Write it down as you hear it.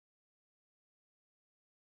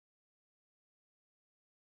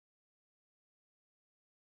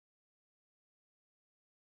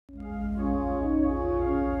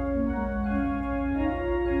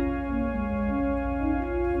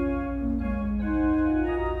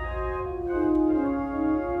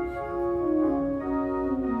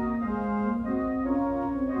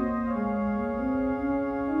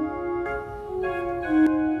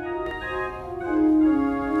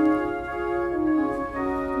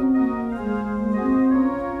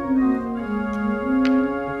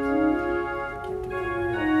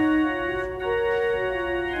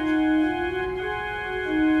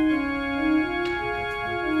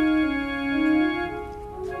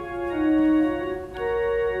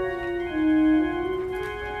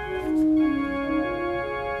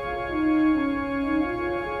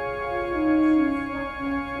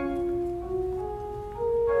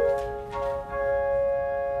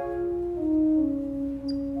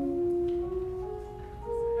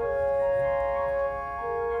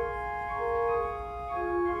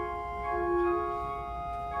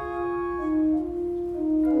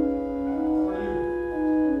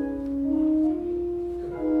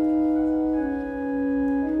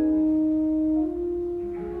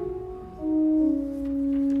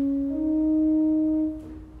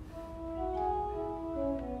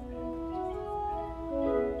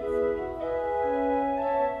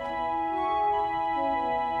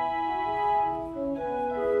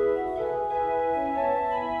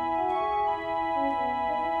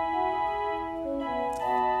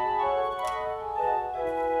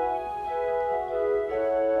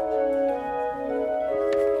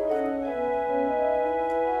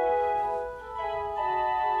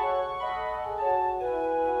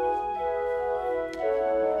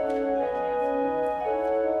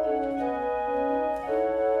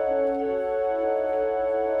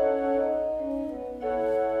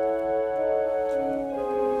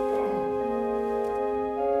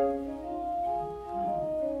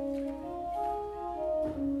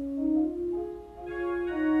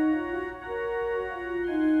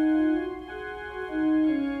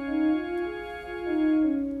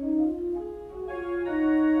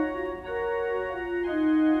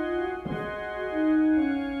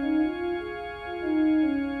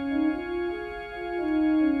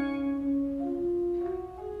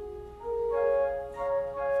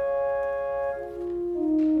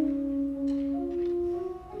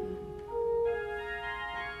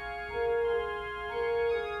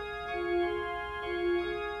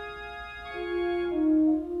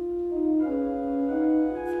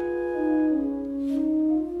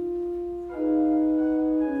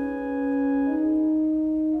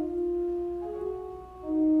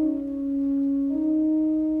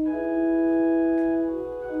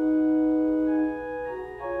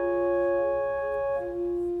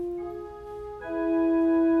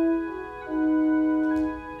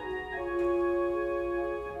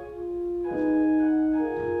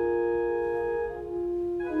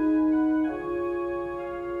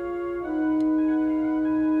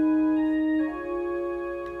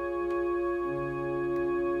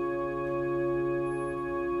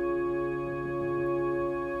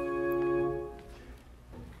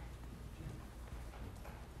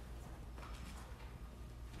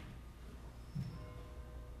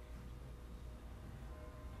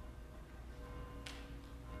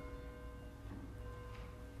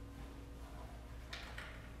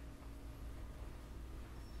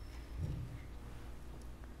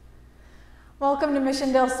Welcome to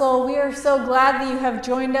Mission del Sol. We are so glad that you have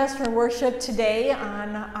joined us for worship today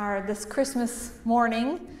on this Christmas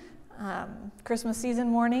morning, Christmas season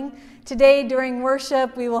morning. Today during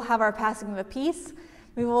worship, we will have our passing of the peace.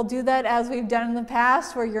 We will do that as we've done in the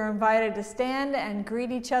past, where you're invited to stand and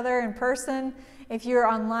greet each other in person. If you're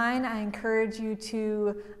online, I encourage you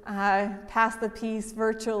to pass the peace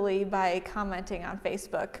virtually by commenting on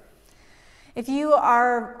Facebook. If you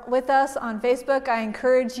are with us on Facebook, I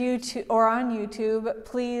encourage you to, or on YouTube,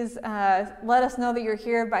 please let us know that you're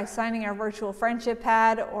here by signing our virtual friendship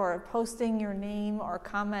pad or posting your name or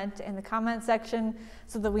comment in the comment section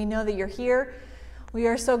so that we know that you're here. We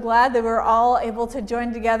are so glad that we're all able to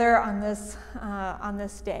join together on this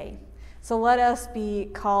day. So let us be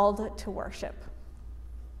called to worship.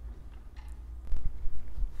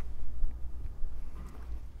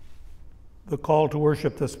 The call to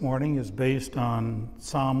worship this morning is based on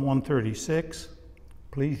Psalm 136.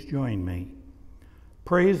 Please join me.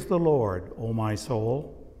 Praise the Lord, O my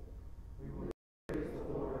soul.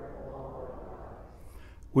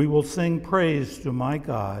 We will sing praise to my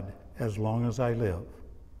God as long as I live.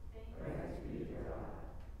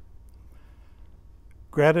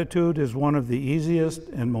 Gratitude is one of the easiest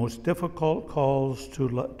and most difficult calls to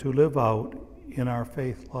live out in our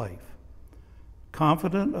faith life.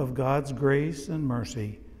 Confident of God's grace and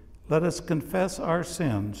mercy, let us confess our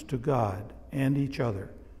sins to God and each other,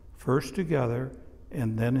 first together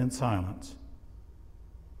and then in silence.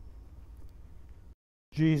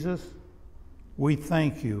 Jesus, we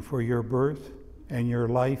thank you for your birth and your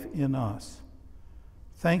life in us.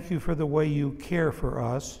 Thank you for the way you care for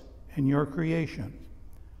us and your creation.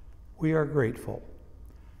 We are grateful.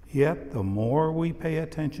 Yet the more we pay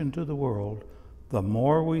attention to the world, the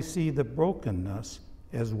more we see the brokenness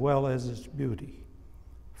as well as its beauty.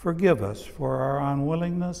 Forgive us for our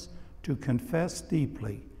unwillingness to confess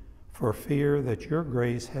deeply for fear that your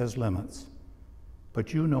grace has limits.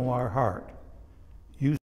 But you know our heart.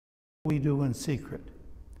 You see what we do in secret.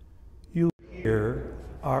 You hear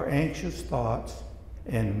our anxious thoughts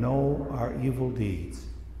and know our evil deeds.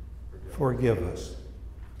 Forgive us.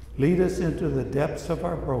 Lead us into the depths of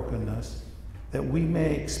our brokenness, that we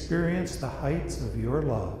may experience the heights of your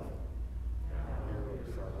love.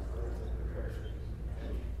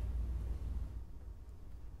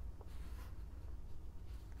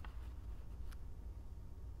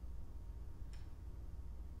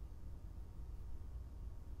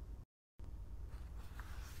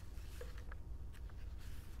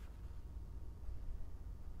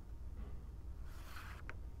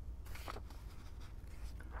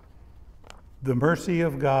 The mercy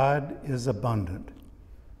of God is abundant.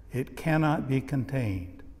 It cannot be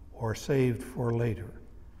contained or saved for later.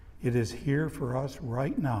 It is here for us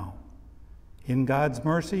right now. In God's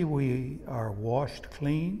mercy, we are washed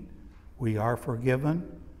clean, we are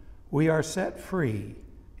forgiven, we are set free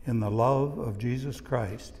in the love of Jesus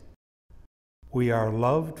Christ. We are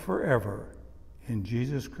loved forever. In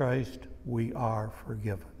Jesus Christ, we are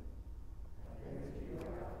forgiven.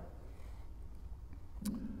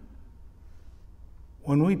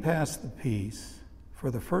 When we pass the peace, for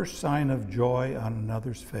the first sign of joy on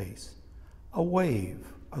another's face, a wave,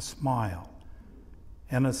 a smile,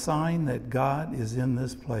 and a sign that God is in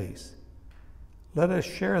this place, let us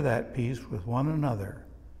share that peace with one another.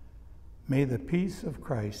 May the peace of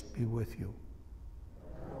Christ be with you.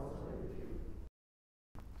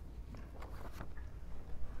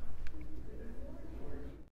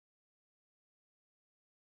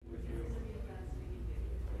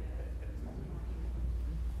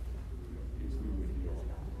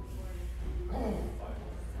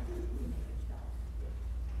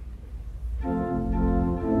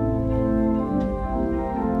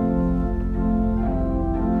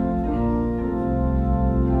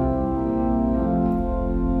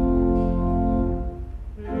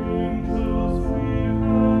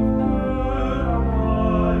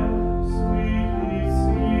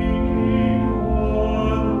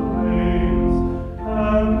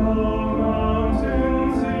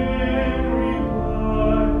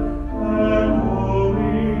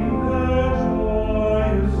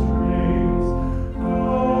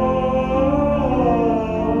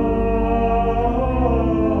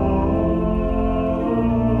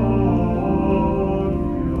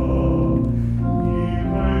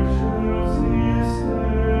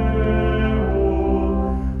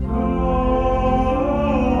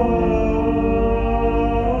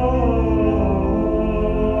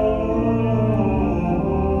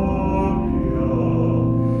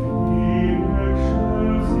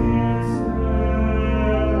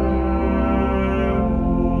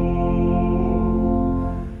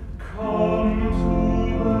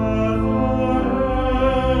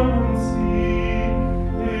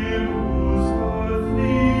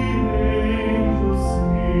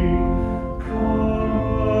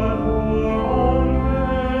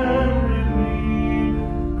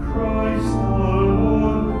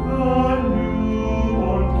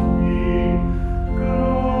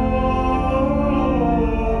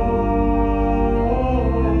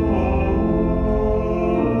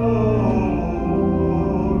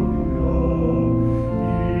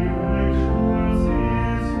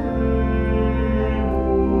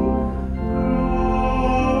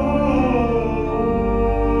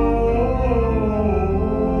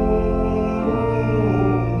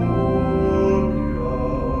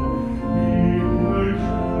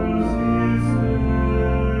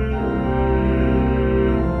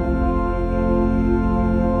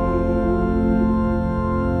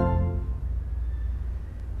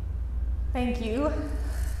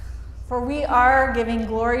 are giving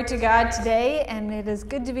glory to God today, and it is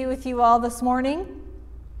good to be with you all this morning.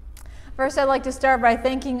 First, I'd like to start by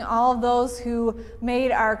thanking all of those who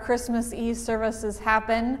made our Christmas Eve services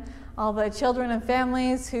happen, all the children and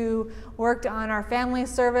families who worked on our family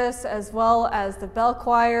service, as well as the bell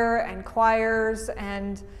choir and choirs,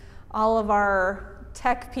 and all of our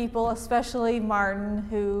tech people, especially Martin,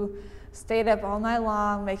 who stayed up all night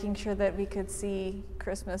long making sure that we could see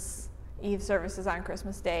Christmas Eve services on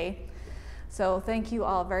Christmas Day. So thank you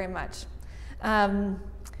all very much.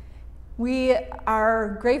 We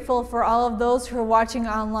are grateful for all of those who are watching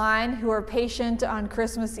online who are patient on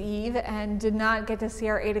Christmas Eve and did not get to see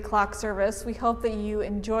our 8 o'clock service. We hope that you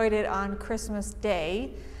enjoyed it on Christmas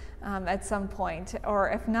Day at some point, or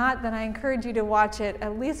if not, then I encourage you to watch it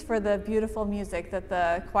at least for the beautiful music that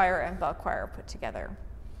the choir and bell choir put together.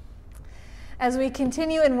 As we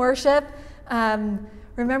continue in worship,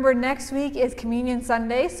 remember next week is Communion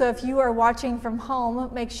Sunday, so if you are watching from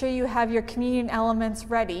home, make sure you have your communion elements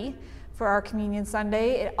ready for our Communion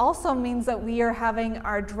Sunday. It also means that we are having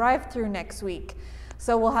our drive-through next week.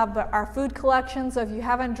 So we'll have our food collection, so if you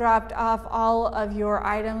haven't dropped off all of your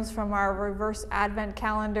items from our reverse Advent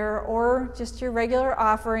calendar or just your regular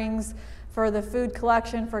offerings for the food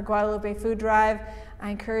collection for Guadalupe Food Drive, I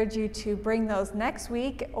encourage you to bring those next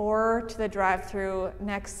week or to the drive-through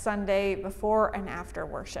next Sunday before and after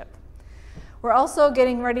worship. We're also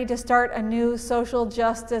getting ready to start a new social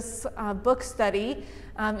justice book study.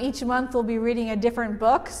 Each month we'll be reading a different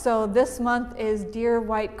book. So this month is Dear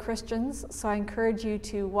White Christians. So I encourage you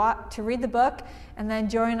to read the book and then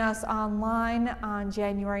join us online on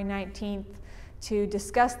January 19th to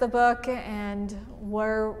discuss the book and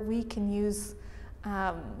where we can use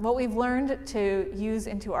what we've learned to use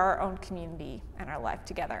into our own community and our life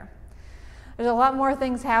together. There's a lot more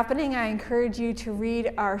things happening. I encourage you to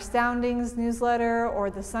read our Soundings newsletter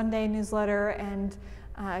or the Sunday newsletter and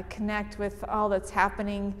connect with all that's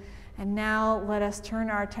happening. And now let us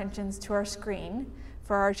turn our attentions to our screen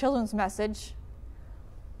for our children's message.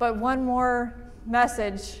 But one more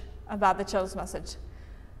message about the children's message.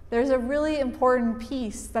 There's a really important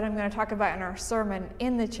piece that I'm going to talk about in our sermon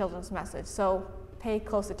in the children's message, so pay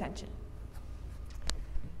close attention.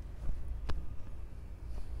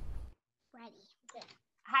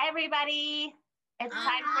 Hi, everybody. It's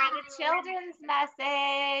time for the children's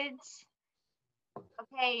message.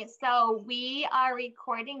 Okay, so we are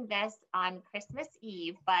recording this on Christmas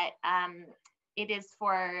Eve, but it is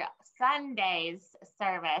for Sunday's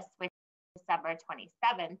service, which is December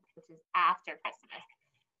 27th, which is after Christmas.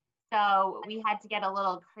 So we had to get a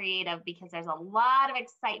little creative because there's a lot of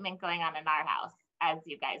excitement going on in our house, as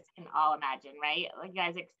you guys can all imagine, right? Are you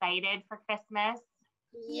guys excited for Christmas?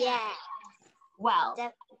 Yeah. Well,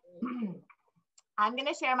 I'm going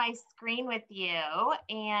to share my screen with you,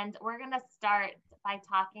 and we're going to start by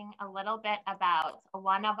talking a little bit about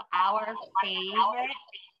one of our favorite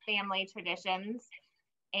family traditions,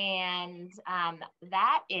 and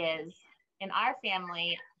that is, in our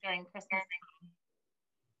family during Christmas time,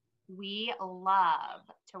 we love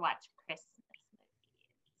to watch Christmas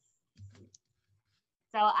movies.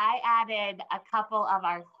 So I added a couple of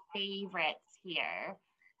our favorites here.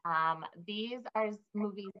 These are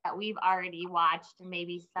movies that we've already watched, and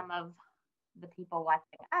maybe some of the people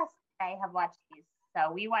watching us today have watched these.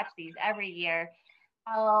 So we watch these every year.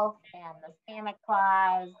 Elf and the Santa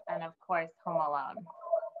Claus, and of course, Home Alone.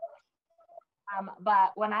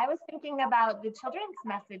 But when I was thinking about the children's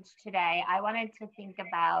message today, I wanted to think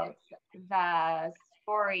about the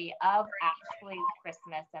story of actually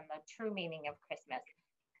Christmas and the true meaning of Christmas.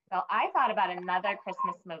 So I thought about another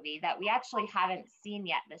Christmas movie that we actually haven't seen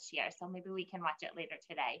yet this year, so maybe we can watch it later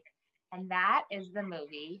today. And that is the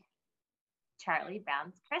movie Charlie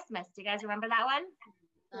Brown's Christmas. Do you guys remember that one?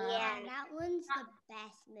 Yeah, that one's the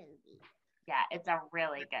best movie. Yeah, it's a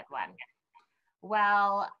really good one.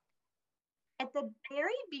 Well, at the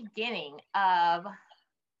very beginning of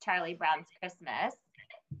Charlie Brown's Christmas,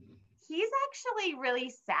 he's actually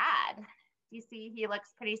really sad. Do you see he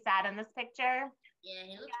looks pretty sad in this picture? Yeah,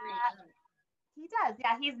 he looks pretty good. He does.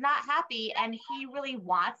 Yeah, he's not happy, and he really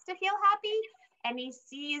wants to feel happy, and he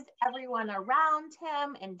sees everyone around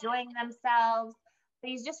him enjoying themselves,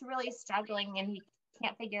 but he's just really struggling, and he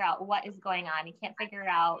can't figure out what is going on. He can't figure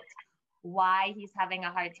out why he's having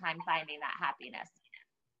a hard time finding that happiness.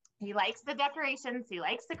 He likes the decorations, he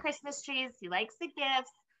likes the Christmas trees, he likes the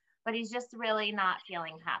gifts, but he's just really not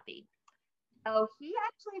feeling happy. So he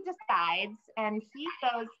actually decides, and he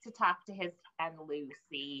goes to talk to his friend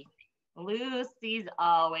Lucy. Lucy's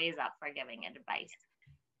always up for giving advice.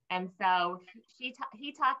 And so he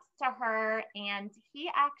talks to her, and he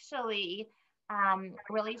actually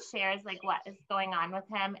really shares like what is going on with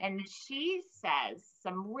him. And she says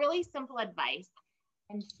some really simple advice.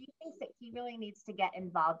 And she thinks that he really needs to get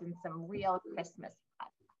involved in some real Christmas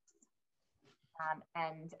projects.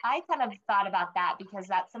 And I kind of thought about that because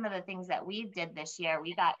that's some of the things that we did this year.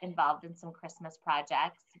 We got involved in some Christmas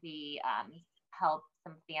projects. We helped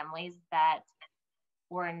some families that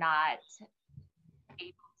were not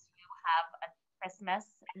able to have a Christmas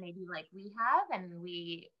maybe like we have, and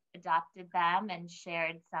we adopted them and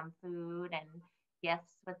shared some food and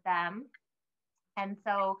gifts with them. And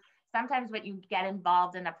so sometimes when you get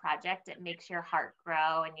involved in a project, it makes your heart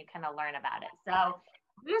grow and you kind of learn about it. So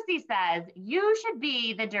Lucy says, you should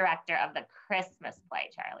be the director of the Christmas play,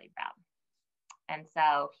 Charlie Brown. And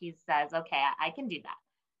so he says, okay, I can do that.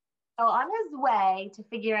 So on his way to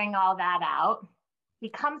figuring all that out, he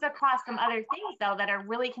comes across some other things, though, that are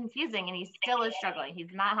really confusing, and he still is struggling.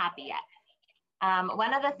 He's not happy yet.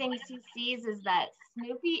 One of the things he sees is that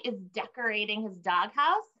Snoopy is decorating his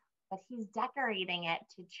doghouse, but he's decorating it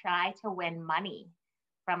to try to win money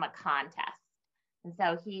from a contest. And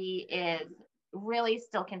so he is really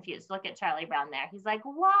still confused. Look at Charlie Brown there. He's like,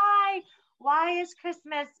 why is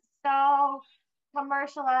Christmas so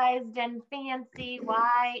commercialized and fancy?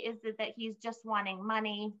 Why is it that he's just wanting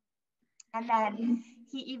money? And then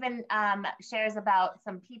he even shares about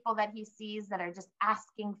some people that he sees that are just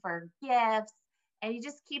asking for gifts. And he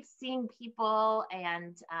just keeps seeing people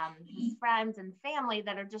and his friends and family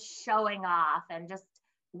that are just showing off and just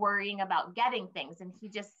worrying about getting things. And he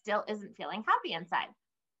just still isn't feeling happy inside.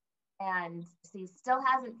 And so he still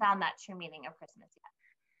hasn't found that true meaning of Christmas yet.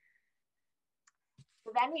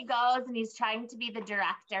 So then he goes and he's trying to be the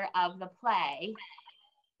director of the play.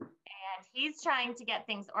 And he's trying to get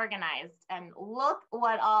things organized. And look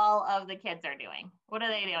what all of the kids are doing. What are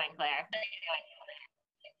they doing, Claire?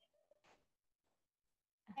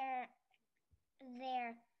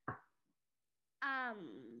 They're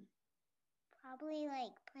probably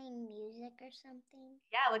like playing music or something.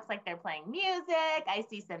 Yeah, it looks like they're playing music. I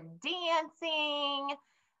see some dancing.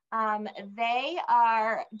 They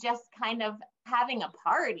are just kind of having a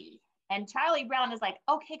party. And Charlie Brown is like,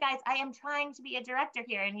 okay, guys, I am trying to be a director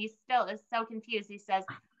here. And he still is so confused. He says,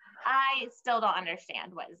 I still don't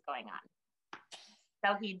understand what is going on.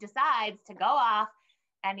 So he decides to go off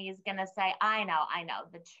and he's going to say, I know.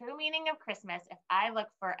 The true meaning of Christmas, if I look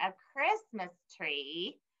for a Christmas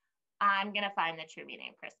tree, I'm going to find the true meaning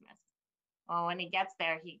of Christmas. Well, when he gets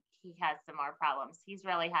there, he has some more problems. He's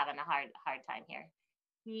really having a hard time here.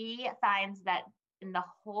 He finds that in the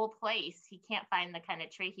whole place, he can't find the kind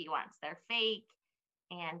of tree he wants. They're fake,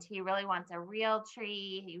 and he really wants a real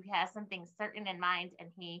tree. He has something certain in mind, and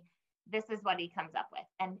this is what he comes up with.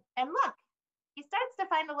 And look, he starts to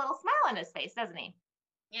find a little smile on his face, doesn't he?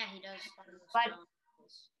 Yeah, he does. But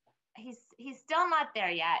he's still not there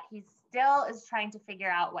yet. He still is trying to figure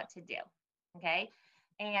out what to do. Okay,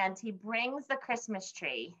 and he brings the Christmas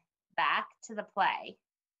tree back to the play,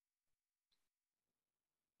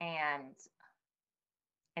 and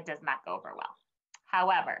it does not go over well.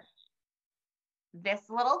 However, this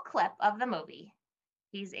little clip of the movie,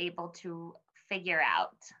 he's able to figure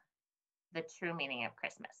out the true meaning of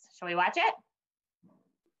Christmas. Shall we watch it?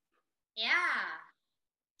 Yeah.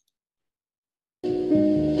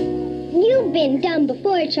 You've been dumb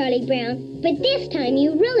before, Charlie Brown, but this time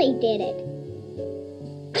you really did it.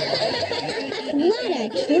 What a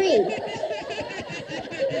treat!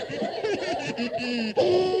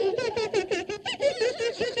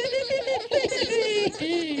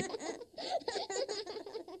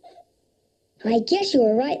 I guess you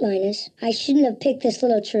were right, Linus. I shouldn't have picked this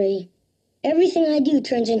little tree. Everything I do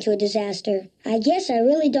turns into a disaster. I guess I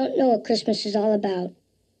really don't know what Christmas is all about.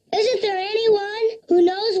 Isn't there anyone who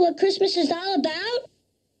knows what Christmas is all about?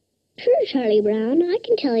 Sure, Charlie Brown. I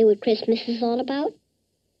can tell you what Christmas is all about.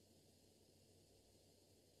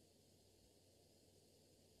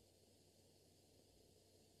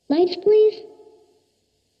 Lights, please.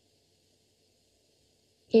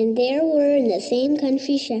 And there were in the same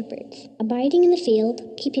country shepherds, abiding in the field,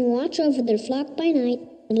 keeping watch over their flock by night.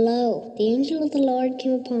 And lo, the angel of the Lord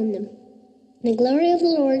came upon them. And the glory of the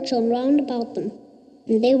Lord shone round about them.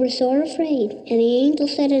 And they were sore afraid. And the angel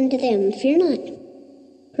said unto them, Fear not,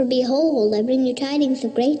 for behold, I bring you tidings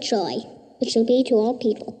of great joy, which shall be to all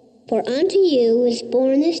people. For unto you is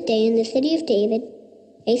born this day in the city of David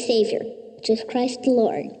a Savior, which is Christ the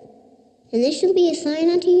Lord. And this shall be a sign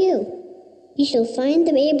unto you. Ye shall find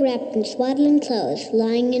the babe wrapped in swaddling clothes,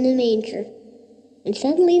 lying in a manger. And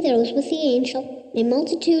suddenly there was with the angel a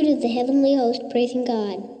multitude of the heavenly host praising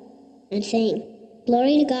God, and saying,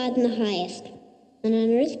 Glory to God in the highest, and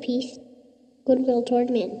on earth peace, goodwill toward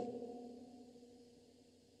men.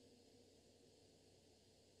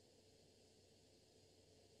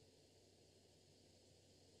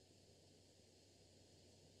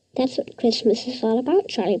 That's what Christmas is all about,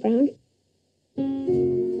 Charlie Brown.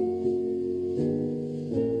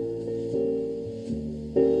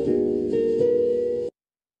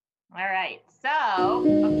 All right.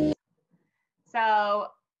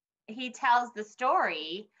 So he tells the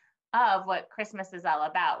story of what Christmas is all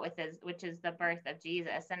about, which is the birth of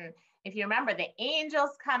Jesus. And if you remember, the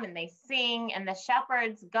angels come and they sing, and the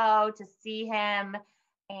shepherds go to see him.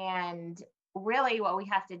 And really what we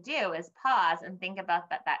have to do is pause and think about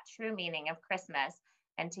that true meaning of Christmas,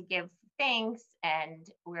 and to give thanks. And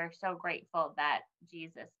we're so grateful that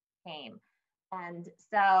Jesus came. And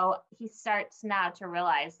so he starts now to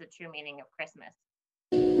realize the true meaning of Christmas.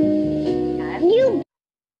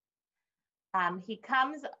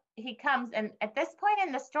 He comes, and at this point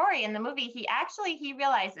in the story, in the movie, he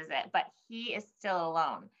realizes it, but he is still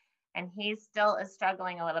alone, and he still is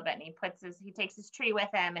struggling a little bit. And he takes his tree with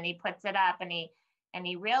him, and he puts it up, and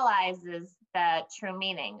he realizes the true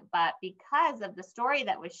meaning. But because of the story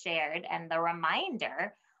that was shared and the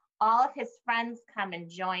reminder, all of his friends come and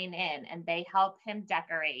join in, and they help him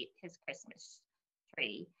decorate his Christmas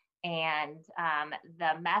tree. And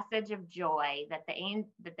the message of joy that the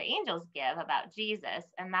angels give about Jesus,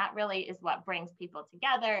 and that really is what brings people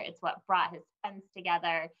together. It's what brought his friends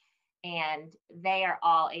together, and they are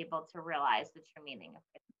all able to realize the true meaning of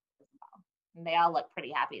Christmas as well. And they all look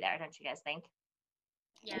pretty happy there, don't you guys think?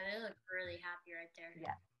 Yeah, they look really happy right there.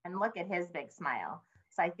 Yeah, and look at his big smile.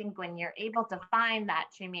 So I think when you're able to find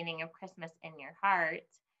that true meaning of Christmas in your heart,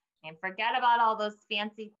 and forget about all those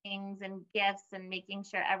fancy things and gifts and making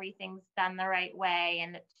sure everything's done the right way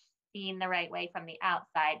and it's seen the right way from the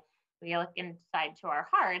outside, we look inside to our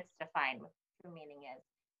hearts to find what the true meaning is,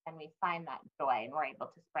 and we find that joy, and we're able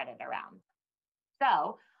to spread it around.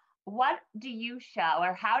 So what do you show,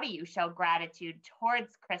 or how do you show gratitude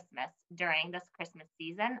towards Christmas during this Christmas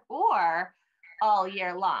season, or all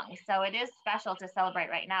year long? So it is special to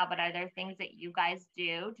celebrate right now, but are there things that you guys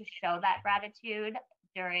do to show that gratitude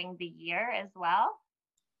during the year as well?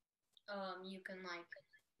 You can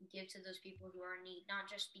give to those people who are in need, not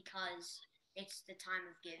just because it's the time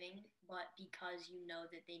of giving, but because you know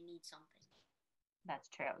that they need something. That's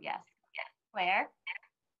true. Yes. Claire?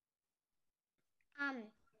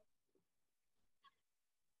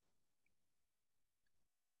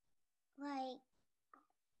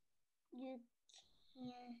 You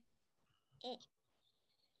can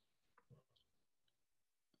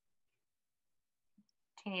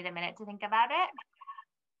Do you need a minute to think about it?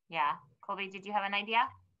 Yeah. Colby, did you have an idea?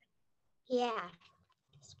 Yeah,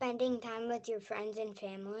 spending time with your friends and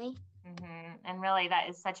family. Mm-hmm. And really, that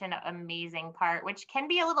is such an amazing part, which can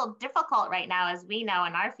be a little difficult right now, as we know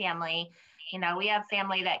in our family. You know, we have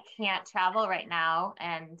family that can't travel right now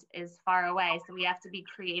and is far away. So we have to be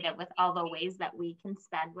creative with all the ways that we can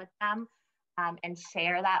spend with them, and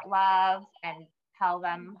share that love and tell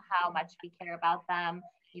them how much we care about them,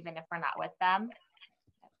 even if we're not with them.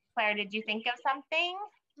 Claire, did you think of something?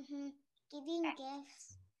 Mm-hmm. Giving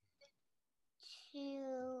gifts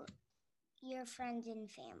to your friends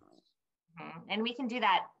and family. Mm-hmm. And we can do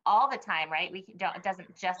that all the time, right? It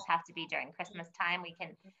doesn't just have to be during Christmas time. We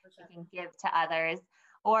can give to others,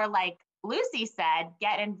 or like Lucy said,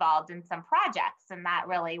 get involved in some projects, and that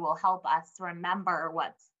really will help us remember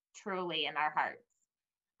what's truly in our hearts.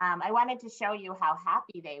 I wanted to show you how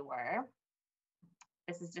happy they were.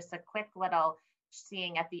 This is just a quick little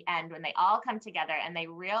seeing at the end when they all come together and they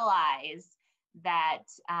realize that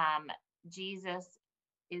Jesus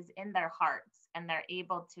is in their hearts, and they're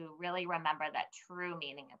able to really remember that true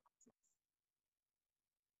meaning of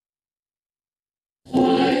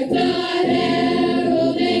Christmas. Hark the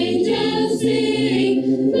herald angels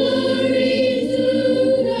sing, glory to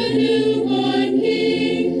the newborn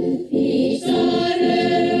King. Peace on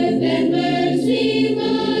earth and mercy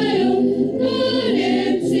mild, God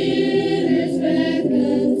and sinners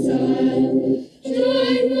reconciled.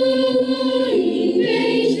 Joyful longing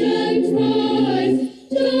nations rise,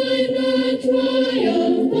 join the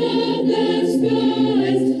triumph of the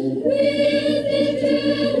skies. With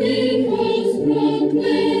angelic hosts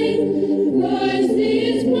proclaim, Christ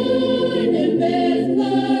is born in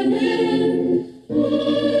Bethlehem.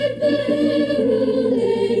 Hark the herald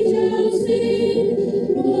angels sing,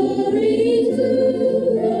 glory to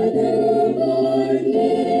the newborn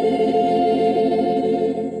King.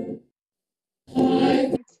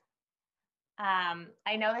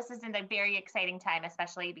 I know this isn't a very exciting time,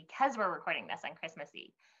 especially because we're recording this on Christmas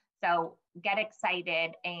Eve. So get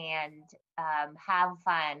excited and have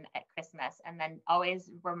fun at Christmas, and then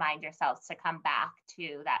always remind yourselves to come back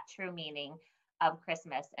to that true meaning of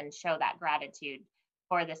Christmas and show that gratitude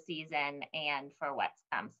for the season and for what's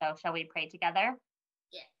come. So shall we pray together?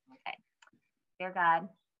 Yeah. Okay. Dear God,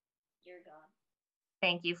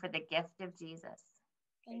 Thank you for the gift of Jesus.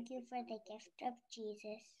 Thank you for the gift of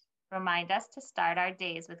Jesus. Remind us to start our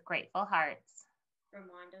days with grateful hearts.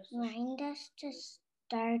 Remind us to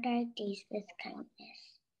start our days with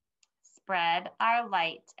kindness. Spread our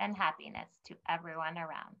light and happiness to everyone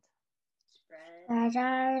around. Spread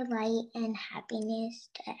our light and happiness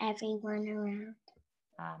to everyone around.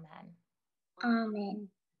 Amen. Amen.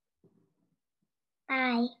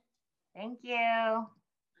 Bye. Thank you.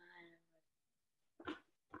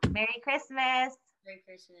 Merry Christmas. Merry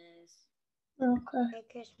Christmas. Merry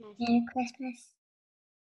Christmas. Merry Christmas.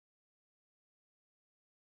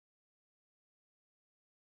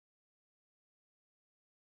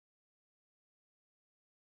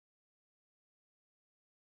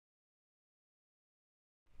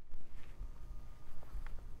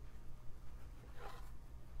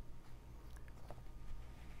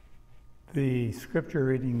 The scripture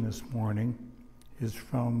reading this morning is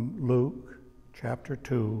from Luke chapter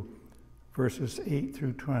 2, verses 8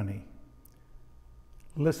 through 20.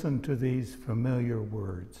 Listen to these familiar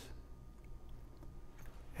words.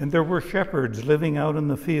 And there were shepherds living out in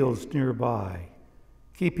the fields nearby,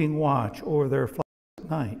 keeping watch over their flocks at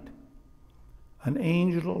night. An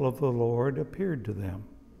angel of the Lord appeared to them,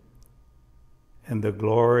 and the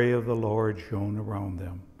glory of the Lord shone around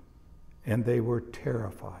them, and they were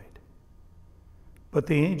terrified. But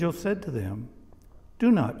the angel said to them,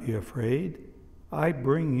 "Do not be afraid. I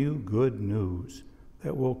bring you good news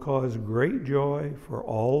that will cause great joy for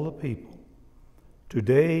all the people.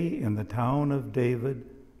 Today in the town of David,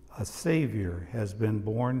 a Savior has been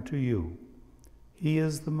born to you. He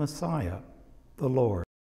is the Messiah, the Lord.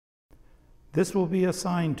 This will be a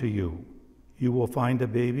sign to you. You will find a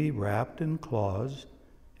baby wrapped in cloths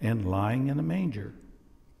and lying in a manger."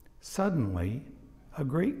 Suddenly, a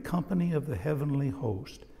great company of the heavenly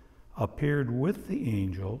host appeared with the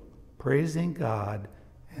angel, praising God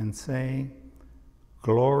and saying,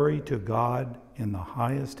 "Glory to God in the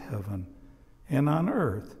highest heaven, and on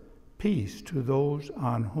earth peace to those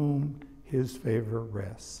on whom his favor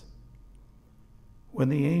rests." When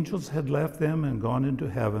the angels had left them and gone into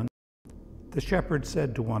heaven, the shepherds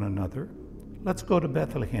said to one another, "Let's go to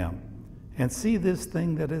Bethlehem and see this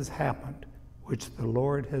thing that has happened, which the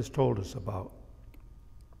Lord has told us about."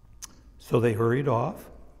 So they hurried off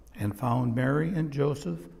and found Mary and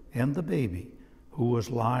Joseph and the baby, who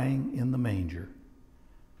was lying in the manger.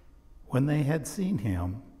 When they had seen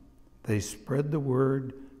him, they spread the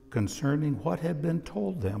word concerning what had been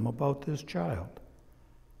told them about this child.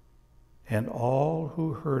 And all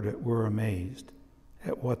who heard it were amazed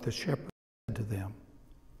at what the shepherds said to them.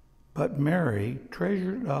 But Mary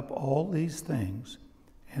treasured up all these things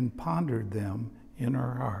and pondered them in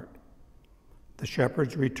her heart. The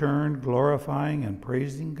shepherds returned, glorifying and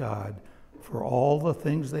praising God for all the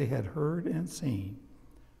things they had heard and seen,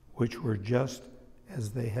 which were just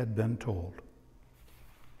as they had been told.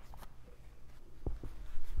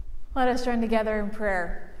 Let us join together in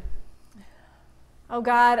prayer. O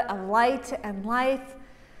God of light and life,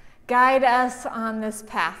 guide us on this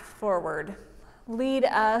path forward. Lead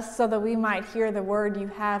us so that we might hear the word you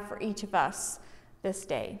have for each of us this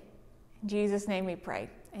day. In Jesus' name we pray.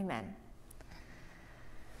 Amen.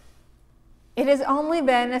 It has only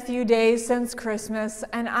been a few days since Christmas,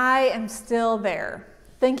 and I am still there,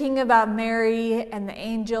 thinking about Mary and the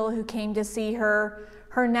angel who came to see her,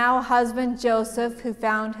 her now husband Joseph, who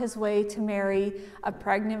found his way to Mary, a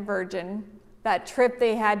pregnant virgin, that trip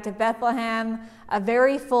they had to Bethlehem, a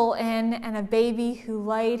very full inn, and a baby who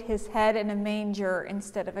laid his head in a manger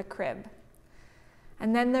instead of a crib.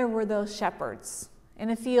 And then there were those shepherds in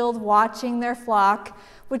a field watching their flock,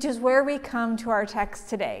 which is where we come to our text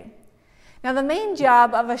today. Now, the main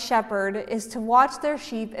job of a shepherd is to watch their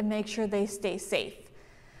sheep and make sure they stay safe.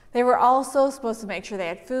 They were also supposed to make sure they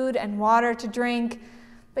had food and water to drink,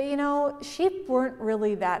 but sheep weren't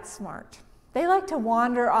really that smart. They like to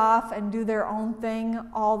wander off and do their own thing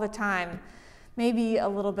all the time, maybe a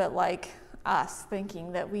little bit like us,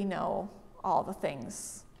 thinking that we know all the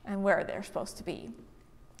things and where they're supposed to be.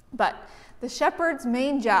 But the shepherd's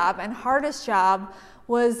main job and hardest job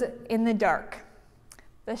was in the dark.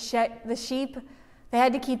 The sheep, they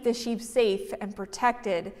had to keep the sheep safe and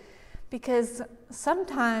protected because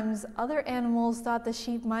sometimes other animals thought the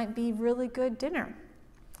sheep might be really good dinner.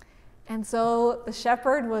 And so the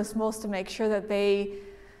shepherd was supposed to make sure that they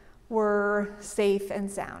were safe and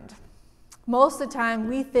sound. Most of the time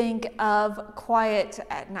we think of quiet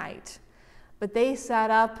at night, but they sat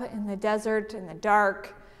up in the desert in the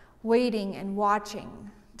dark, waiting and watching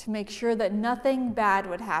to make sure that nothing bad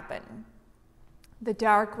would happen. The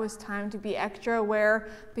dark was time to be extra aware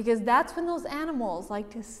because that's when those animals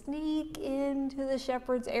like to sneak into the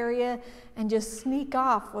shepherd's area and just sneak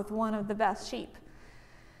off with one of the best sheep.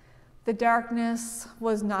 The darkness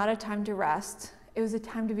was not a time to rest. It was a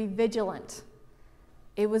time to be vigilant.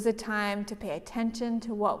 It was a time to pay attention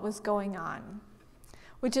to what was going on.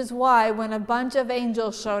 Which is why when a bunch of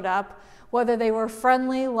angels showed up, whether they were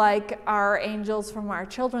friendly like our angels from our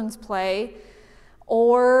children's play,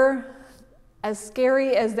 or as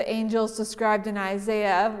scary as the angels described in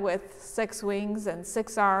Isaiah with 6 wings and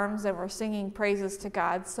 6 arms and were singing praises to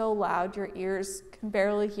God so loud your ears can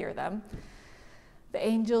barely hear them, the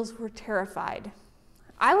angels were terrified.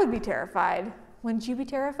 I would be terrified. Wouldn't you be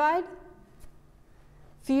terrified?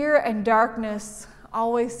 Fear and darkness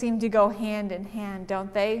always seem to go hand in hand,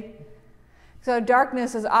 don't they? So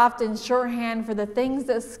darkness is often shorthand for the things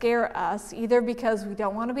that scare us, either because we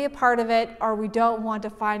don't want to be a part of it or we don't want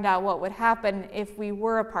to find out what would happen if we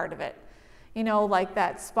were a part of it. You know, like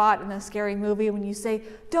that spot in the scary movie when you say,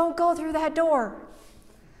 "Don't go through that door."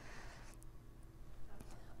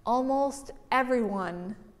 Almost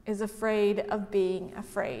everyone is afraid of being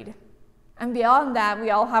afraid. And beyond that,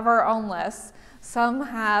 we all have our own lists. Some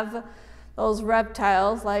have those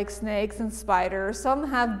reptiles like snakes and spiders. Some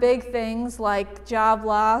have big things like job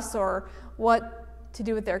loss or what to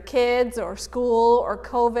do with their kids or school or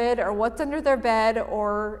COVID or what's under their bed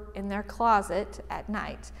or in their closet at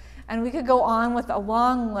night. And we could go on with a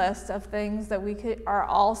long list of things that are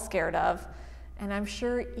all scared of. And I'm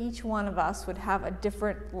sure each one of us would have a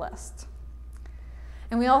different list.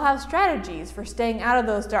 And we all have strategies for staying out of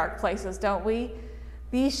those dark places, don't we?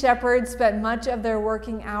 These shepherds spent much of their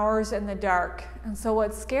working hours in the dark, and so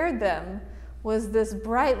what scared them was this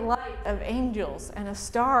bright light of angels and a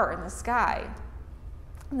star in the sky.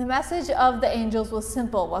 And the message of the angels was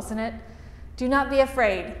simple, wasn't it? Do not be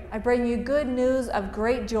afraid. I bring you good news of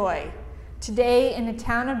great joy. Today in the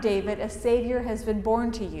town of David, a Savior has been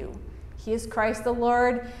born to you. He is Christ the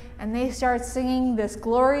Lord, and they start singing this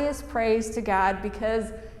glorious praise to God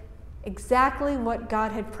because exactly what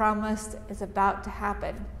God had promised is about to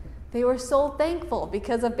happen. They were so thankful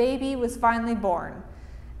because a baby was finally born,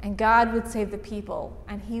 and God would save the people,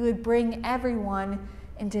 and he would bring everyone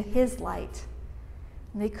into his light.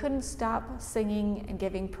 And they couldn't stop singing and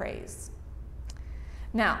giving praise.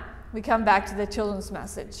 Now, we come back to the children's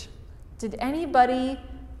message. Did anybody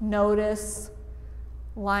notice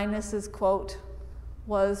Linus's quote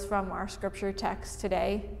was from our scripture text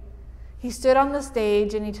today? He stood on the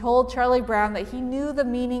stage and he told Charlie Brown that he knew the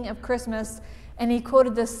meaning of Christmas, and he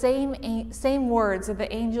quoted the same words that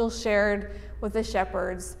the angels shared with the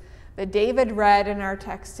shepherds that David read in our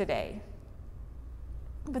text today.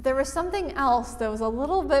 But there was something else that was a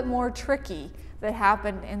little bit more tricky that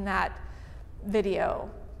happened in that video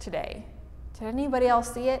today. Did anybody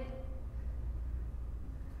else see it?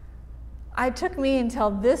 It took me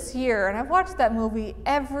until this year, and I've watched that movie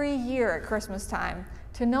every year at Christmas time,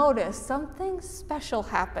 to notice something special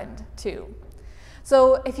happened too.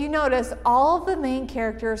 So if you notice, all of the main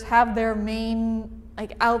characters have their main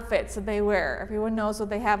outfits that they wear. Everyone knows what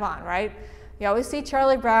they have on, right? You always see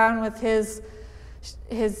Charlie Brown with his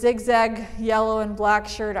zigzag yellow and black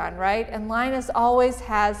shirt on, right? And Linus always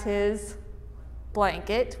has his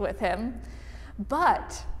blanket with him.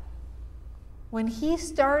 But when he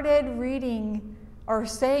started reading or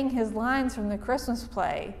saying his lines from the Christmas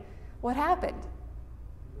play, what happened?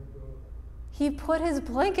 He put his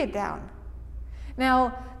blanket down.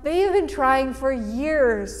 Now, they have been trying for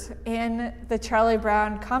years in the Charlie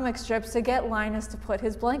Brown comic strips to get Linus to put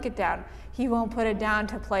his blanket down. He won't put it down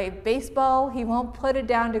to play baseball. He won't put it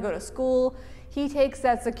down to go to school. He takes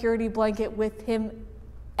that security blanket with him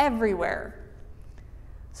everywhere.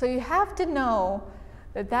 So you have to know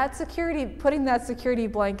that putting that security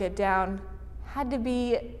blanket down had to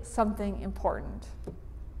be something important.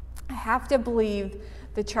 I have to believe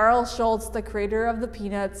that Charles Schulz, the creator of the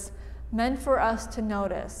Peanuts, meant for us to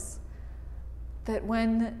notice that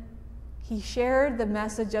when he shared the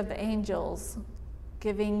message of the angels,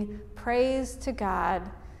 giving praise to God,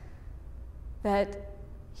 that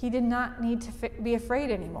he did not need to be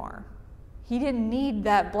afraid anymore. He didn't need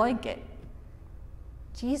that blanket.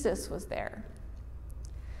 Jesus was there.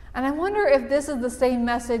 And I wonder if this is the same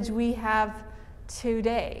message we have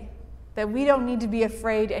today, that we don't need to be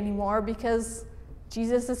afraid anymore because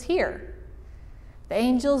Jesus is here. The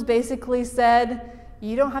angels basically said,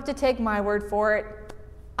 you don't have to take my word for it.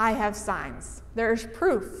 I have signs. There's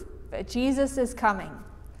proof that Jesus is coming.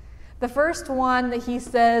 The first one that he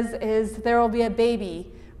says is there will be a baby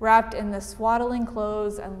wrapped in the swaddling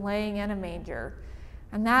clothes and laying in a manger.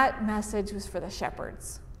 And that message was for the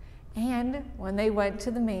shepherds. And when they went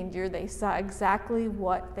to the manger, they saw exactly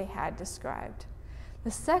what they had described.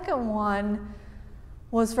 The second one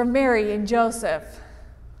was from Mary and Joseph.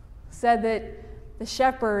 Said that the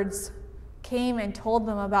shepherds came and told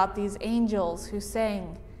them about these angels who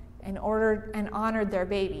sang and honored their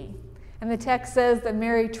baby. And the text says that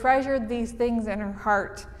Mary treasured these things in her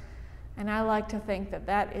heart. And I like to think that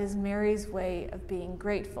that is Mary's way of being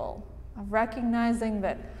grateful, of recognizing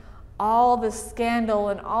that all this scandal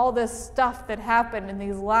and all this stuff that happened in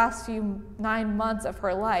these last 9 months of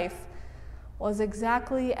her life was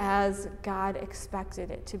exactly as God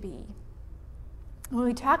expected it to be. When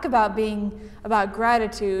we talk about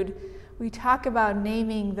gratitude, we talk about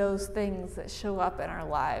naming those things that show up in our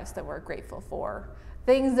lives that we're grateful for.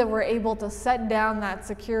 Things that we're able to set down that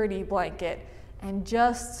security blanket and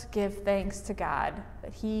just give thanks to God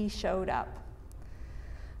that He showed up.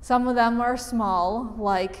 Some of them are small,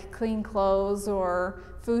 like clean clothes or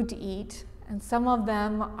food to eat, and some of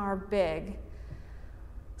them are big.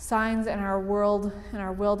 Signs in our world, in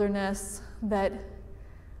our wilderness, that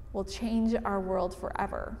will change our world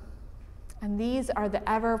forever. And these are the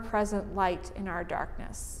ever-present light in our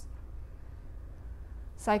darkness.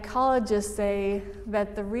 Psychologists say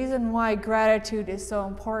that the reason why gratitude is so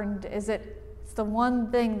important is it's the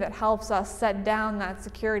one thing that helps us set down that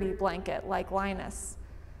security blanket, like Linus.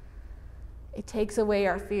 It takes away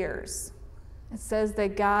our fears. It says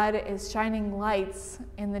that God is shining lights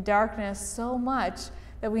in the darkness so much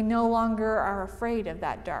that we no longer are afraid of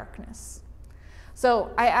that darkness.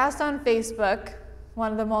 So I asked on Facebook,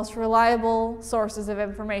 one of the most reliable sources of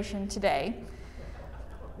information today,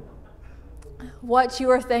 what you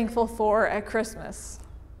are thankful for at Christmas.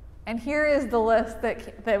 And here is the list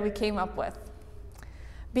that we came up with.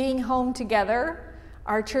 Being home together,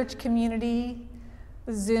 our church community,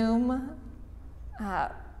 Zoom,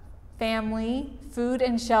 family, food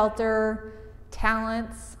and shelter,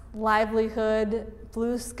 talents, livelihood,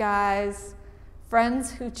 blue skies,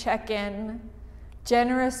 friends who check in,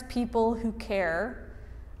 generous people who care,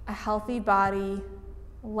 a healthy body,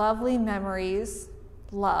 lovely memories,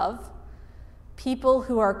 love, people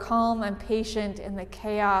who are calm and patient in the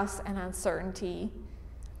chaos and uncertainty,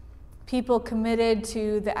 people committed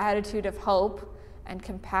to the attitude of hope and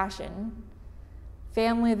compassion,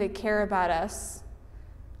 family that care about us,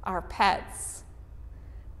 our pets,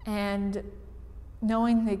 and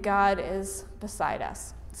knowing that God is beside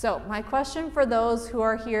us. So my question for those who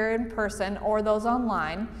are here in person or those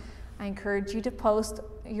online, I encourage you to post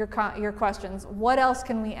your questions. What else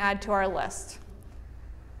can we add to our list?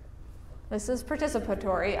 This is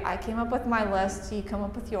participatory. I came up with my list, you come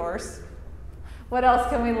up with yours. What else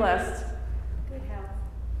can we list? Good health.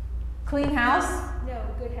 Clean house? No,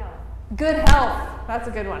 good health. Good health. That's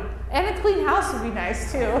a good one. And a clean house would be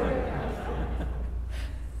nice too.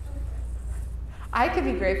 I could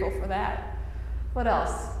be grateful for that. What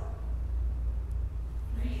else?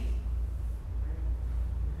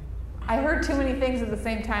 I heard too many things at the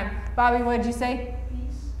same time. Bobby, what did you say?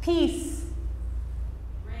 Peace.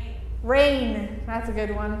 Rain. That's a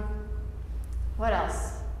good one. What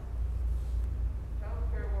else?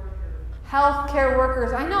 Healthcare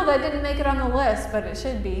workers. I know that didn't make it on the list, but it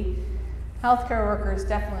should be. Healthcare workers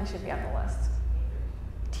definitely should be on the list.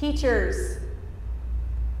 Teachers.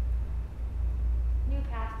 New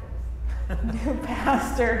pastors. New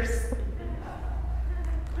pastors.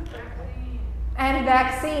 And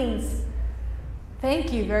vaccines.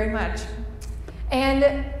 Thank you very much.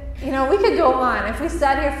 And, you know, we could go on. If we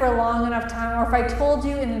sat here for a long enough time, or if I told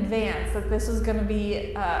you in advance that this was going to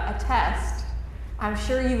be a test, I'm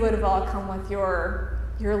sure you would have all come with your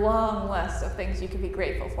long list of things you could be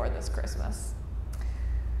grateful for this Christmas.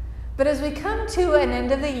 But as we come to an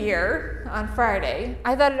end of the year on Friday,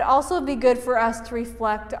 I thought it'd also be good for us to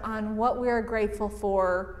reflect on what we are grateful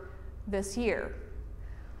for this year.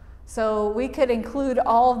 So we could include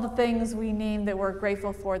all of the things we named that we're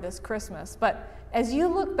grateful for this Christmas. But as you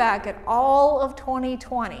look back at all of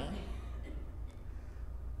 2020,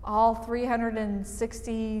 all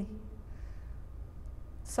 360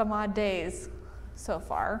 some odd days so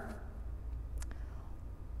far,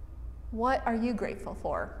 what are you grateful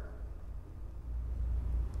for?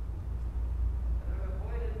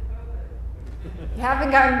 You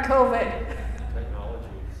haven't gotten COVID. Technology.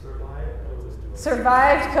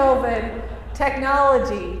 Survived COVID.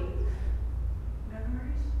 Technology.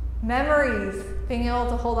 Memories. Being able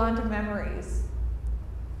to hold on to memories.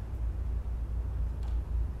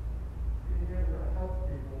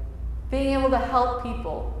 Being able to help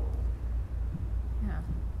people. Yeah.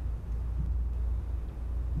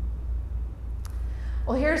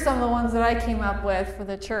 Well, here's some of the ones that I came up with for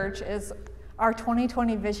the church is our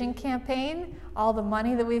 2020 Vision campaign, all the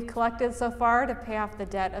money that we've collected so far to pay off the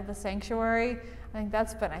debt of the sanctuary. I think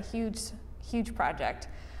that's been a huge project.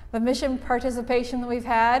 The mission participation that we've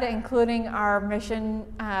had, including our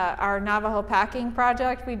Navajo packing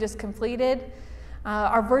project we just completed,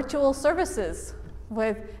 our virtual services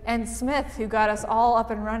and Smith, who got us all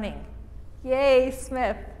up and running. Yay,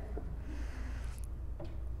 Smith.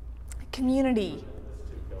 Community.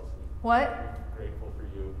 What? Grateful for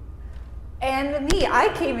you. And me, I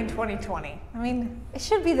came in 2020. I mean, it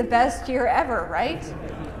should be the best year ever, right?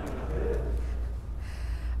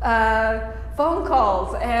 Phone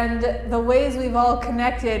calls and the ways we've all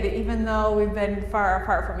connected, even though we've been far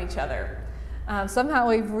apart from each other. Somehow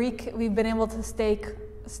we've been able to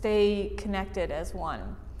stay connected as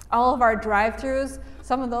one. All of our drive-thrus,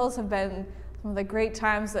 some of those have been some of the great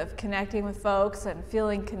times of connecting with folks and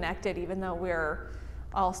feeling connected, even though we're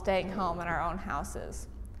all staying home in our own houses.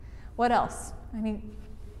 What else? I mean,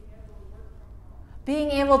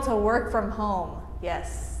 being able to work from home.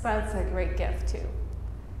 Yes, that's a great gift too.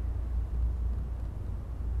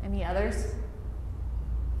 Any others?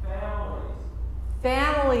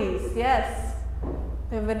 Families, yes.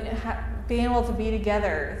 They've been being able to be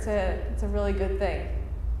together. It's a really good thing.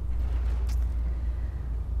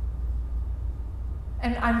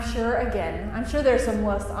 And I'm sure there's some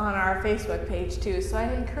lists on our Facebook page too, so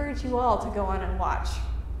I encourage you all to go on and watch.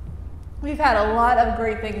 We've had a lot of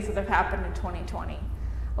great things that have happened in 2020.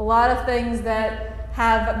 A lot of things that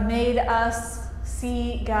have made us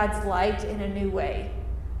see God's light in a new way.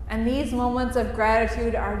 And these moments of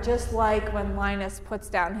gratitude are just like when Linus puts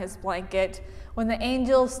down his blanket, when the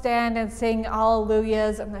angels stand and sing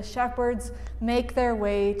alleluias and the shepherds make their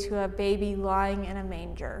way to a baby lying in a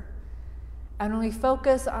manger. And when we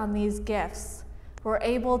focus on these gifts, we're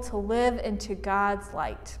able to live into God's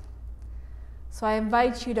light. So I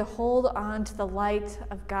invite you to hold on to the light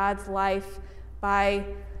of God's life by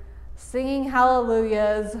singing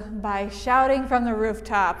hallelujahs, by shouting from the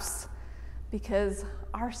rooftops, because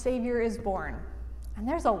our Savior is born. And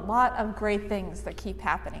there's a lot of great things that keep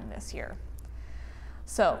happening this year.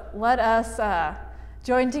 So let us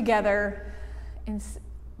join together in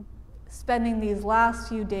spending these last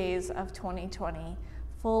few days of 2020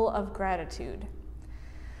 full of gratitude.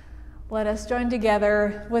 Let us join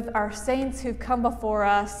together with our saints who've come before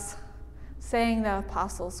us, saying the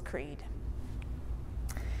Apostles' Creed.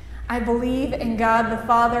 I believe in God the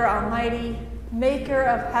Father Almighty, maker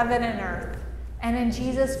of heaven and earth, and in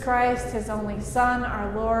Jesus Christ, his only Son,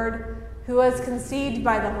 our Lord, who was conceived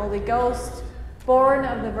by the Holy Ghost, born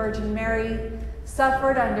of the Virgin Mary,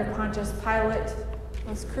 suffered under Pontius Pilate,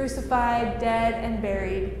 was crucified, dead, and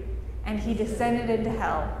buried, and he descended into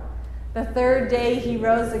hell. The third day he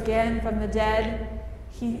rose again from the dead.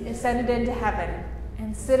 He ascended into heaven,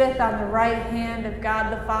 and sitteth on the right hand of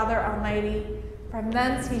God the Father Almighty. From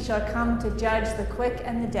thence he shall come to judge the quick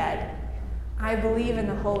and the dead. I believe in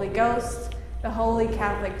the Holy Ghost, the Holy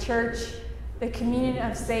Catholic Church, the communion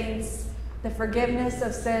of saints, the forgiveness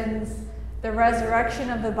of sins, the resurrection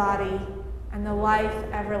of the body, and the life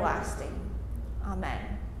everlasting.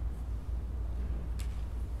 Amen.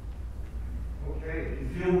 Okay, if you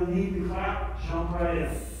feel the need to clap, jump right in.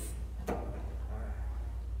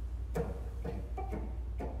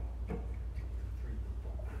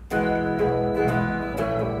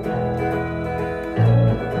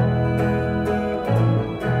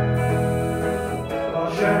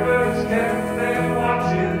 While shepherds kept their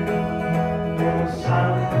watching, for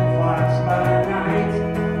silent watch by night,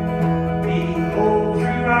 behold,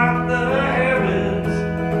 throughout the heavens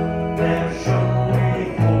there shone a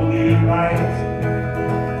holy light.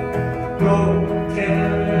 Go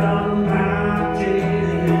tell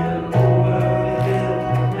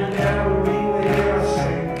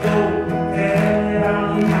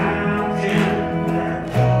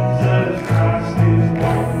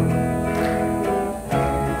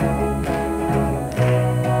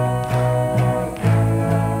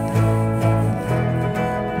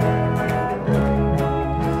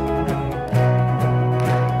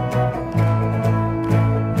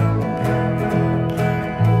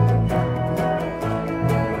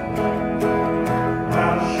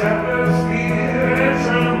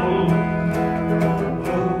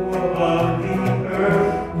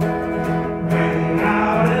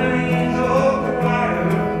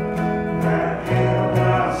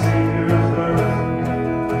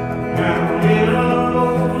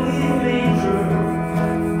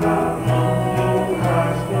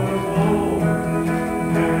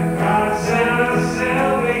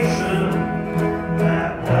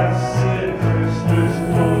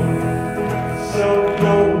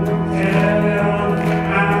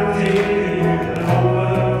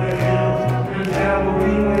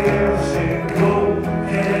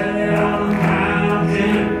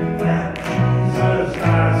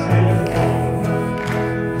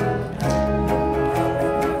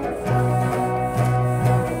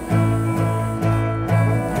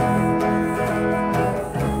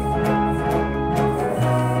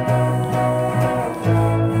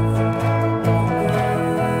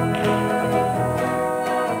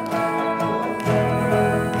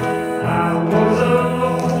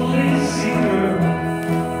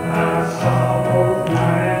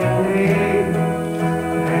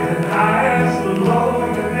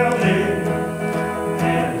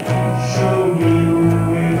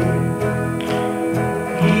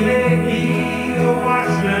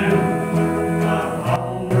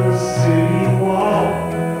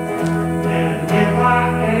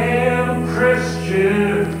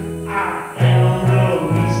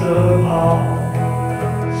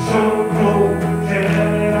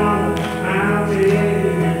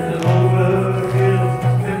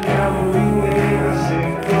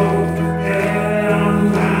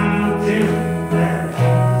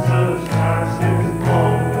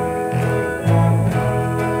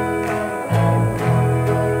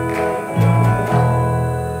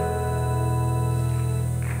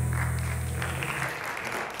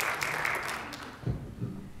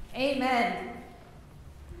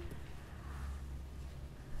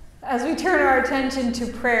attention to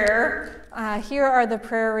prayer, here are the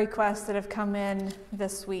prayer requests that have come in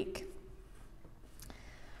this week.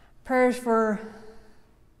 Prayers for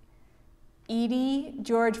Edie,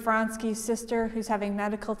 George Fronsky's sister, who's having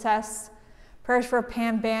medical tests. Prayers for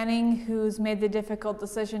Pam Banning, who's made the difficult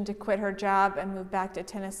decision to quit her job and move back to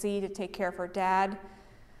Tennessee to take care of her dad.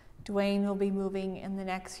 Dwayne will be moving in the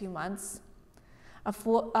next few months.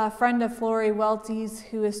 A friend of Flory Welty's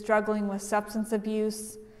who is struggling with substance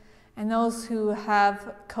abuse, and those who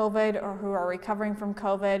have COVID or who are recovering from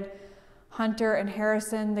COVID. Hunter and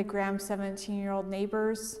Harrison, the Graham 17-year-old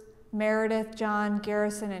neighbors. Meredith, John,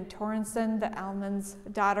 Garrison, and Torrenson, the Almonds'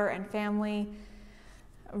 daughter and family.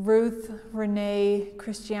 Ruth, Renee,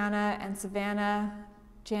 Christiana, and Savannah,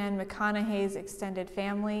 Jan McConaughey's extended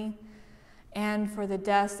family. And for the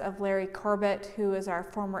deaths of Larry Corbett, who is our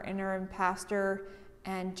former interim pastor,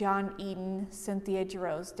 and John Eden, Cynthia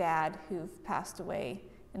Giroux's dad, who've passed away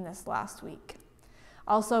in this last week.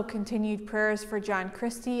 Also continued prayers for John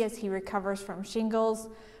Christie as he recovers from shingles,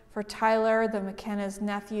 for Tyler, the McKenna's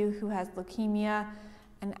nephew who has leukemia,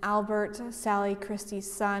 and Albert, Sally Christie's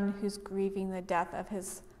son, who's grieving the death of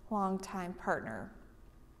his longtime partner.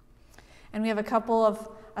 And we have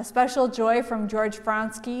a special joy from George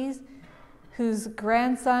Fronsky, whose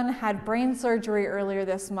grandson had brain surgery earlier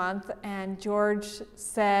this month, and George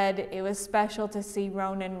said it was special to see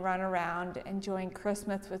Ronan run around enjoying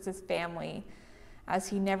Christmas with his family as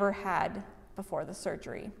he never had before the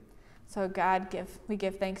surgery. So we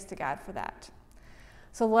give thanks to God for that.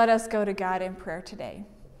 So let us go to God in prayer today.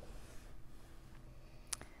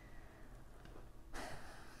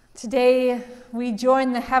 Today, we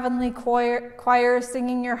join the heavenly choir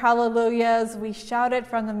singing your hallelujahs. We shout it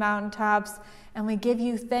from the mountaintops, and we give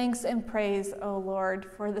you thanks and praise, O Lord,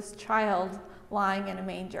 for this child lying in a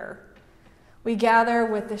manger. We gather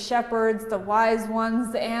with the shepherds, the wise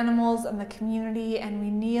ones, the animals, and the community, and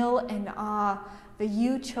we kneel in awe that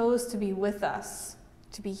you chose to be with us,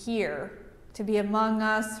 to be here, to be among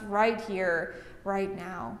us right here, right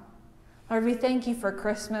now. Lord, we thank you for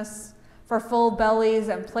Christmas, for full bellies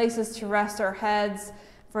and places to rest our heads,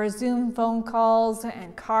 for Zoom phone calls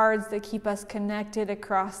and cards that keep us connected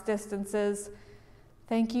across distances.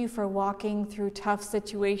 Thank you for walking through tough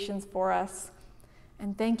situations for us,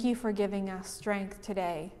 and thank you for giving us strength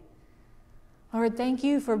today. Lord, thank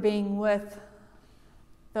you for being with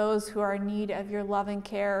those who are in need of your loving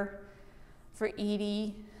care, for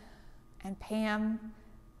Edie and Pam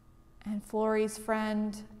and Flory's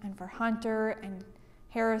friend, and for Hunter and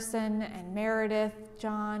Harrison and Meredith,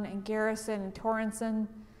 John and Garrison and Torrenson,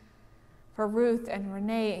 for Ruth and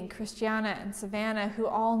Renee and Christiana and Savannah, who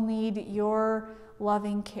all need your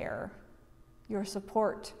loving care, your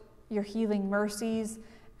support, your healing mercies,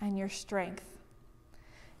 and your strength.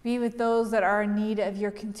 Be with those that are in need of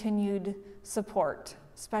your continued support,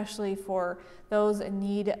 especially for those in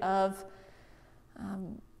need of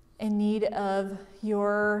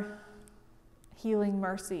your healing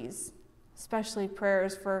mercies. Especially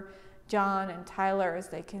prayers for John and Tyler as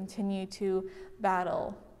they continue to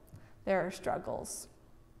battle their struggles.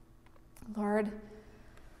 Lord,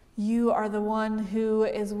 you are the one who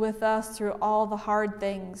is with us through all the hard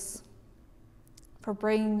things, for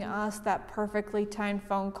bringing us that perfectly timed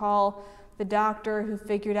phone call, the doctor who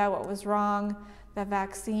figured out what was wrong, the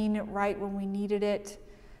vaccine right when we needed it,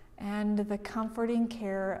 and the comforting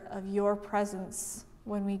care of your presence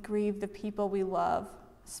when we grieve the people we love,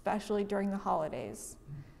 especially during the holidays.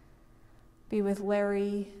 Be with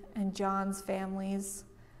Larry and John's families.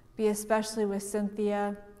 Be especially with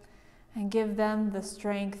Cynthia, and give them the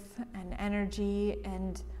strength and energy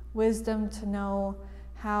and wisdom to know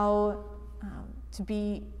how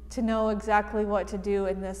to know exactly what to do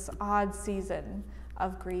in this odd season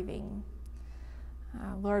of grieving.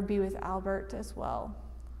 Lord, be with Albert as well.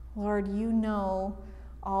 Lord, you know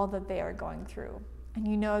all that they are going through, and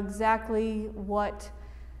you know exactly what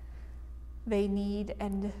they need,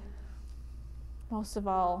 and most of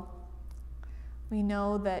all, we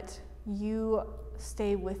know that you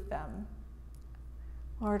stay with them.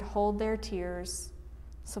 Lord, hold their tears,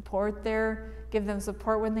 give them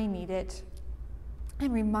support when they need it,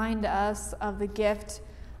 and remind us of the gift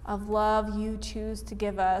of love you choose to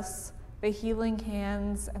give us, the healing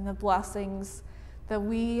hands and the blessings that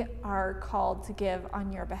we are called to give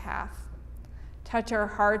on your behalf. Touch our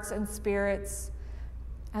hearts and spirits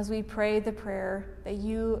as we pray the prayer that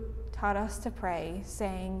you taught us to pray,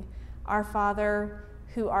 saying, Our Father,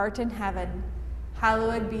 who art in heaven,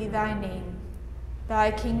 hallowed be thy name. Thy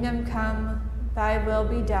kingdom come, thy will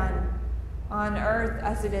be done, on earth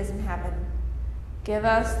as it is in heaven. Give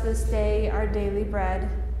us this day our daily bread,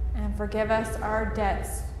 and forgive us our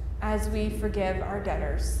debts as we forgive our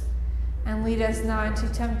debtors. And lead us not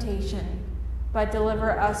into temptation, but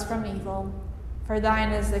deliver us from evil. For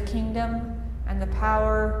thine is the kingdom, and the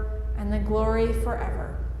power, and the glory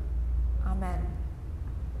forever. Amen.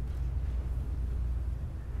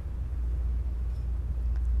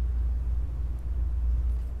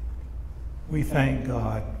 We thank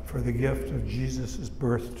God for the gift of Jesus'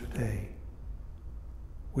 birth today.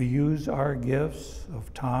 We use our gifts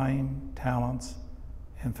of time, talents,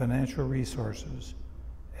 and financial resources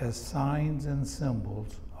as signs and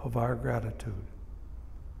symbols of our gratitude.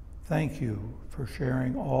 Thank you for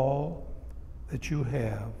sharing all that you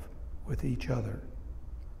have with each other.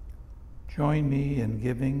 Join me in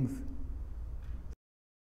giving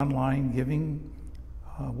online giving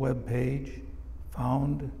webpage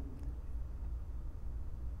found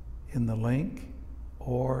in the link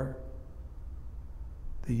or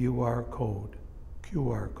the QR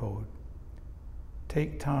code.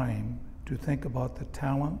 Take time to think about the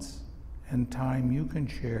talents and time you can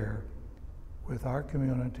share with our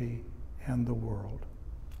community and the world.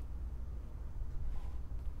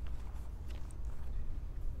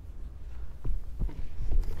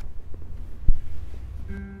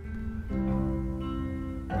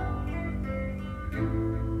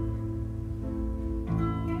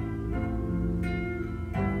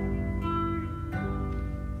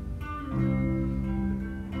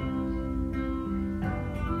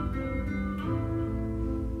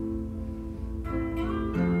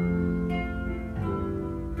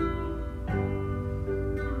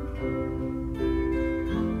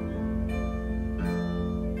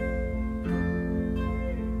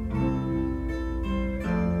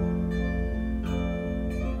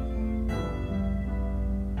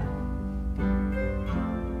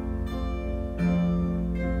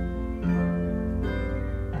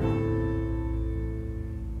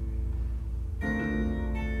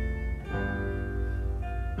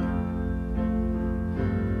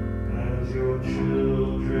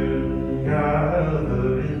 Children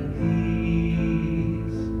gather in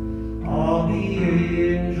peace, all the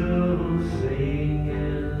angels sing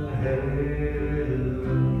in heaven.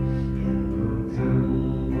 In the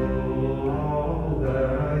temple all that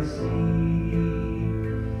I see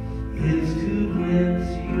is to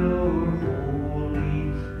glimpse your holy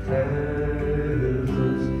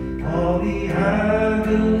presence. All the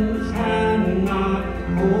heavens cannot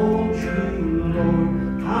hold you, Lord.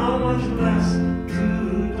 How much less to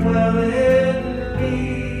dwell in me?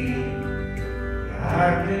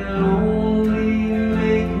 I can only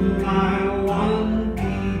make my one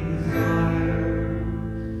desire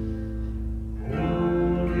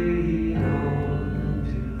holding on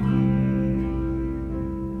to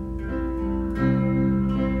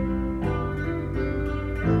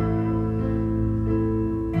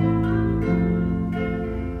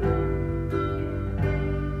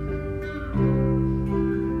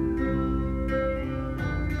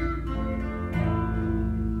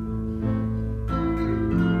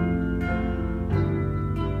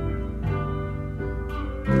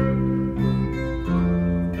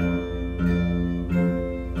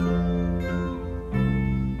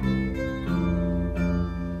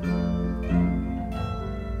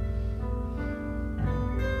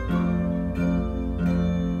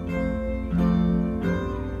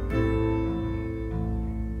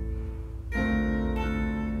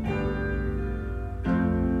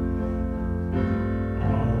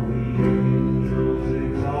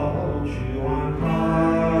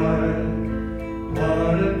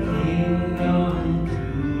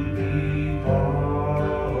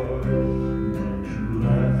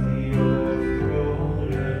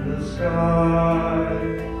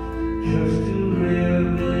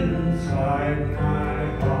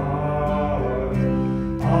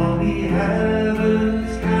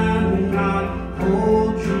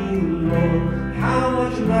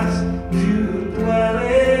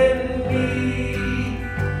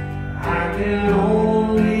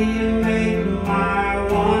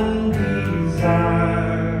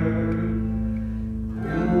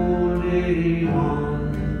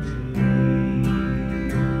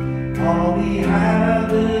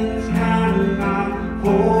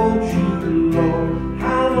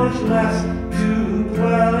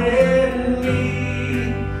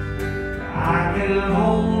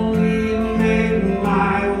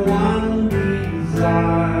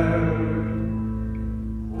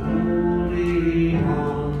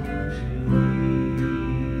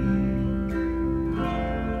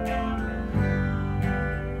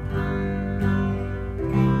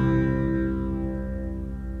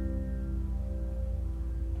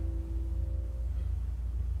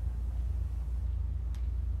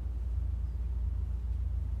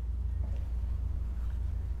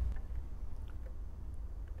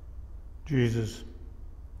Jesus,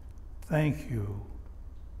 thank you.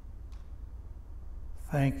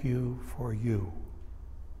 Thank you for you.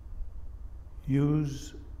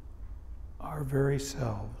 Use our very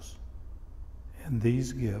selves in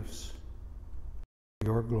these gifts for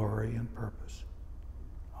your glory and purpose.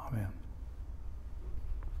 Amen.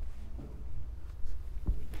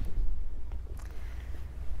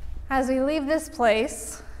 As we leave this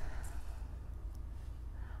place,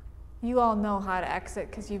 you all know how to exit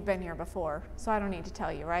because you've been here before, so I don't need to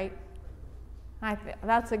tell you, right?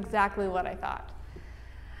 That's exactly what I thought.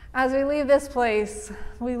 As we leave this place,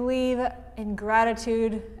 we leave in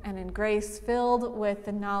gratitude and in grace, filled with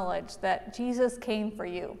the knowledge that Jesus came for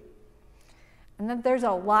you, and that there's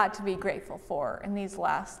a lot to be grateful for in these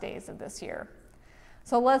last days of this year.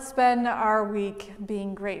 So let's spend our week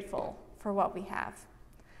being grateful for what we have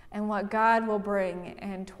and what God will bring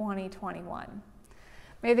in 2021.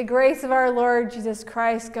 May the grace of our Lord Jesus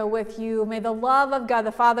Christ go with you. May the love of God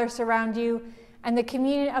the Father surround you, and the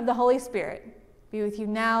communion of the Holy Spirit be with you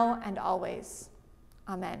now and always.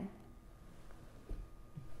 Amen.